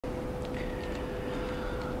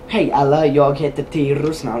Hej alla, jag heter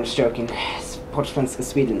Tirus. No, I'm just joking. På svenska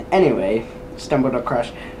Sweden. Anyway, stumbled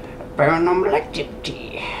across Paranormal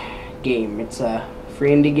Activity game. It's a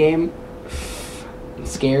free indie game. I'm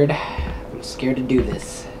scared. I'm scared to do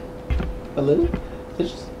this. Hello?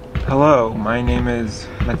 Hello, my name is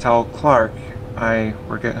Mattel Clark. I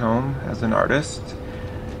work at home as an artist.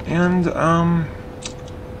 And,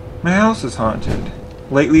 my house is haunted.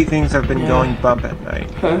 Lately things have been going bump at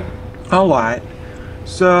night. Huh? A lot.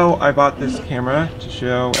 So I bought this camera to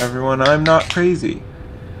show everyone I'm not crazy.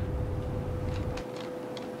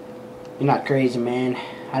 You're not crazy, man.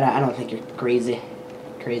 I don't think you're crazy.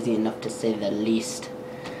 Crazy enough to say the least.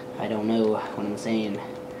 I don't know what I'm saying.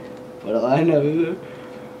 But all I know is...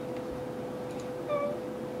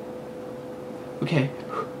 Okay.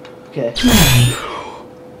 Okay.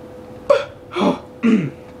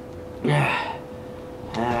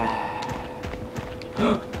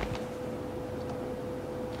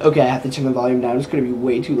 Okay, I have to turn the volume down. It's gonna be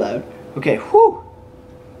way too loud. Okay, whoo!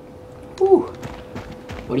 Whoo!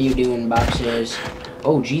 What are you doing, boxers?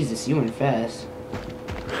 Oh, Jesus, you went fast.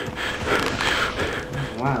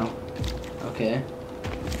 Wow. Okay.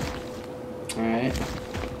 Alright.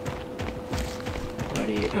 What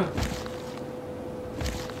are you...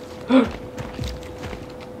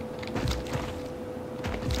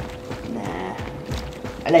 Nah.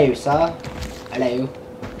 Hello, sir. Hello.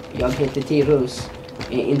 Jag heter Tirus.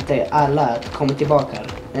 Inte alla kommer tillbaka.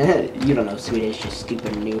 You don't know Swedish, you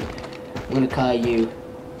stupid noob. I'm gonna call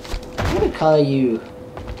you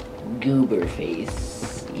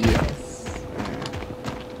Gooberface. Yes.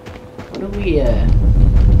 What do we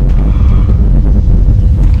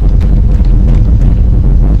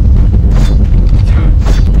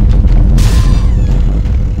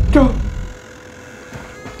Go.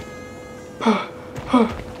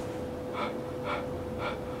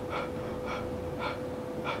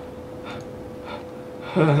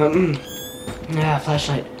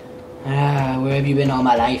 Flashlight. Where have you been all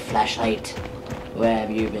my life, flashlight? Where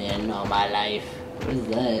have you been all my life? What is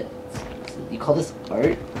that? You call this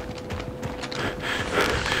art?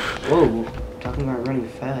 Whoa, talking about running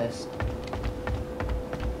fast.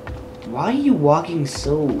 Why are you walking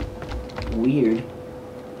so weird?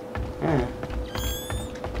 Huh.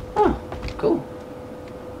 Huh, cool.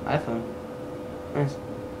 iPhone. Nice.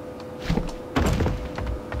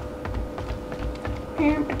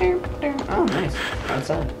 Oh, nice.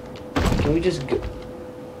 Outside. Can we just go?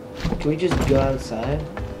 Can we just go outside?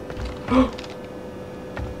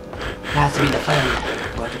 Has to be the phone.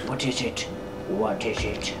 What is it? What is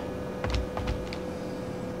it?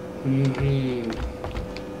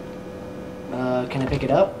 Can I pick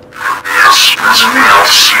it up?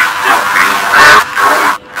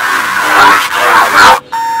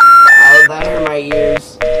 Oh, that hurt my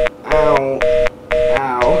ears. Ow.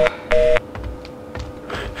 Ow.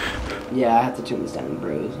 Yeah, I have to turn this down,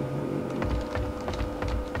 bros.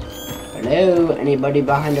 Hello? Anybody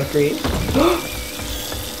behind the tree?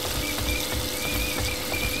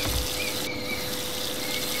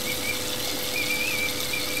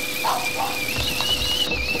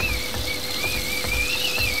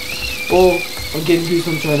 Oh, I'm getting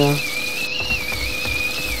goosebumps right now.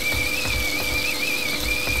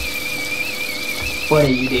 What are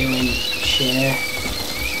you doing, Cher?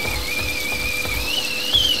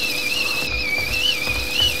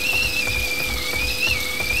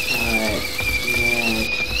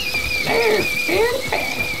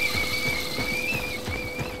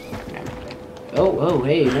 Oh,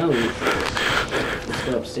 hey, no. Let's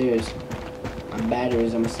go upstairs. My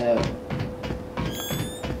battery's almost out.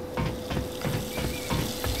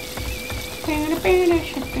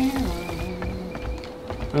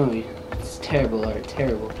 Oh, it's terrible art,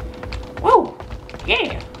 terrible. Whoa!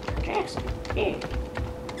 Yeah! Jackson, yeah.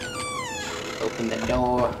 Open the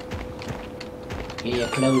door. Yeah,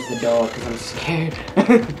 close the door because I'm scared.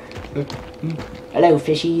 Hello,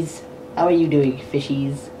 fishies. How are you doing,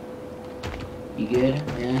 fishies? You good?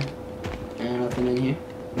 Yeah? Nothing in here?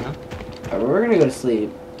 No? Alright, we're gonna go to sleep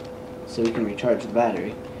so we can recharge the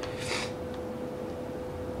battery.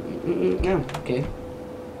 No, okay.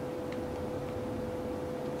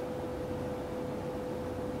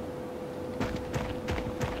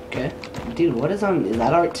 Okay. Dude, what is on... Is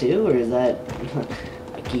that art too, or is that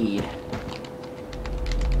a key?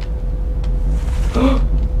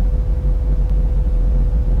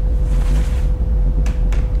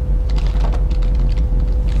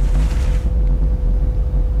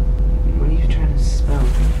 What are you trying to spell?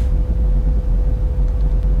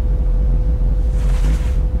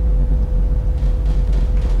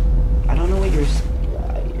 I don't know what you're...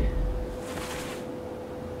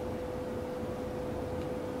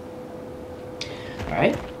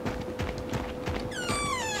 Alright.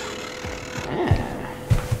 Ah.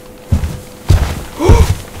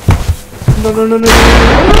 No, no, no, no, no, no.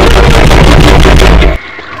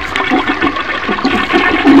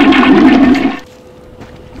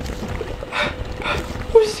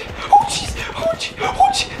 Oh, jeez. Oh, jeez. Oh,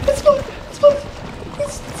 jeez. That's fun. That's fun.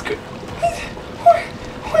 That's good.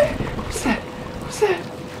 What's that? What's that?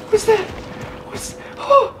 What's that? What's...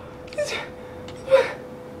 Oh.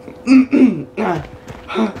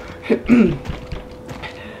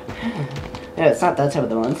 Yeah, it's not that type of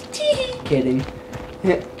the ones. Kidding.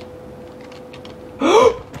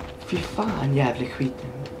 Fy fan, jävla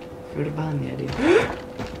skiten. Förbannade jag det.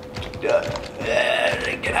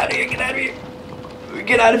 Get out of here, get out of here.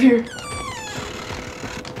 Get out of here.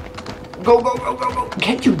 Go, go, go, go, go.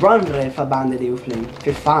 Can't you run, förbannade ofling?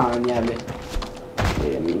 Fy fan, jävla.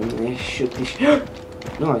 I mean, shoot this.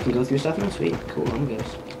 No, I can go through stuff now. Sweet, cool, I'm good.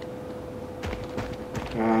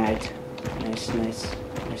 Alright. Nice, nice.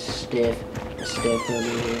 Nice stiff. Stiff over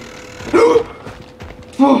here.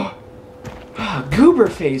 Oh. Goober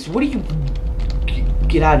face, what are you...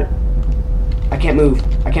 Get out of... I can't move.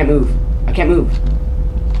 I can't move. I can't move.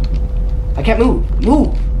 I can't move.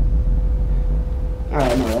 Move!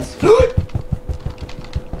 Alright, no, that's...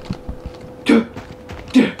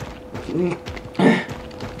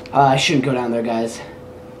 I shouldn't go down there, guys.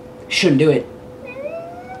 Shouldn't do it.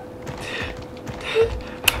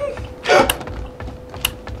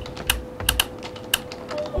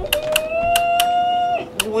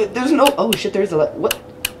 There's no... Oh shit, there's a... What?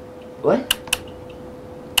 What?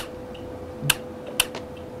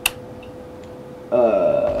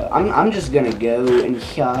 I'm just gonna go in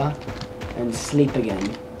here and sleep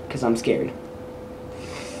again, because I'm scared.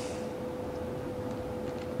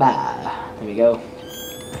 Bah. There we go.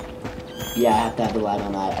 Yeah, I have to have the light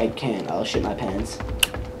on that. I can't. I'll shit my pants.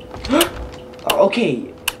 Oh,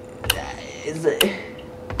 okay. Is it...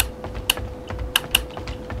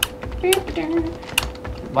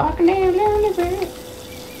 Walking down the road.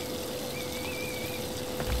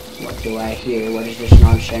 What do I hear? What is this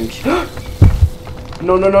nonsense?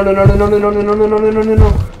 No, no, no, no, no, no, no, no, no, no, no, no, no, no, no, no.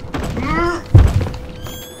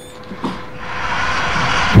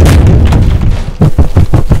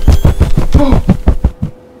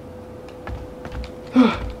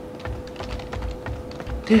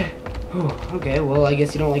 Oh, okay, well, I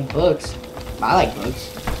guess you don't like books. I like books.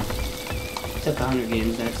 Except the Hunger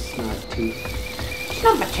Games, that's not too... It's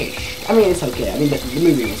not my taste. I mean, it's okay. I mean, the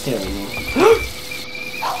movie was terrible.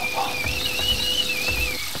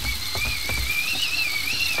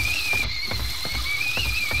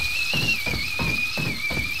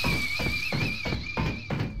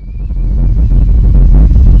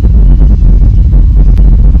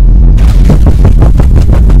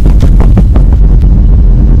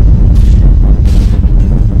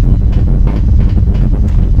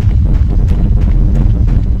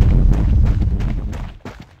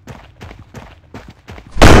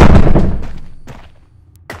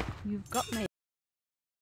 You've got me.